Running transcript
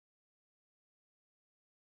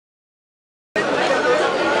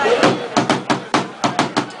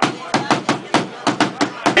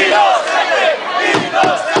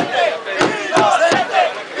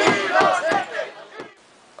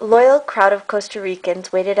loyal crowd of Costa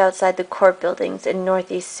Ricans waited outside the court buildings in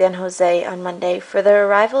northeast San Jose on Monday for the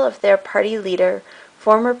arrival of their party leader,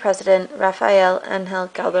 former President Rafael Angel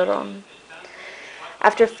Calderón.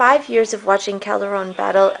 After 5 years of watching Calderón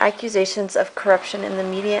battle accusations of corruption in the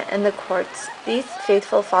media and the courts, these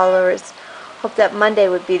faithful followers hoped that Monday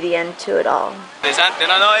would be the end to it all. Interesante,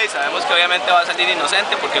 no, y sabemos que obviamente va a salir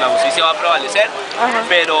inocente porque la justicia va a prevalecer,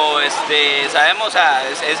 pero sabemos,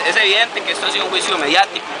 es evidente que esto ha sido un juicio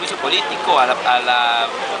mediático, un juicio político, a la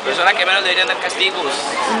persona que menos deberían dar castigos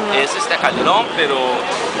es Calderón, pero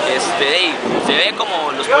se ve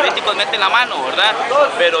como los políticos meten la mano, ¿verdad?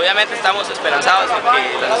 Pero obviamente estamos esperanzados en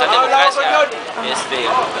que la socialdemocracia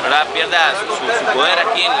 ¿verdad? Pierda su poder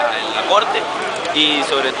aquí en la corte y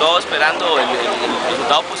sobre todo esperando el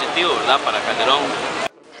resultado positivo, ¿verdad? Para Calderón.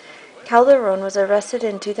 Calderón was arrested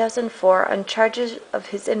in 2004 on charges of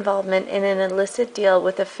his involvement in an illicit deal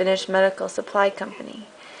with a Finnish medical supply company.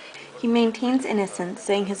 He maintains innocence,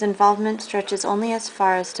 saying his involvement stretches only as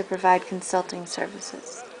far as to provide consulting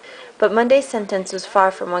services. But Monday's sentence was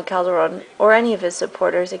far from what Calderón or any of his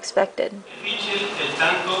supporters expected.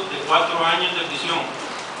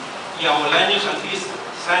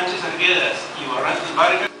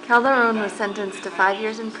 Calderón was sentenced to 5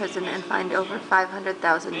 years in prison and fined over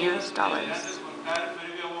 $500,000.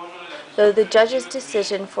 Though the judge's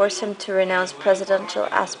decision forced him to renounce presidential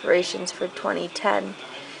aspirations for 2010,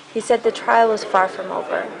 he said the trial was far from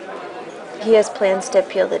over. He has plans to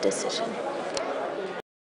appeal the decision.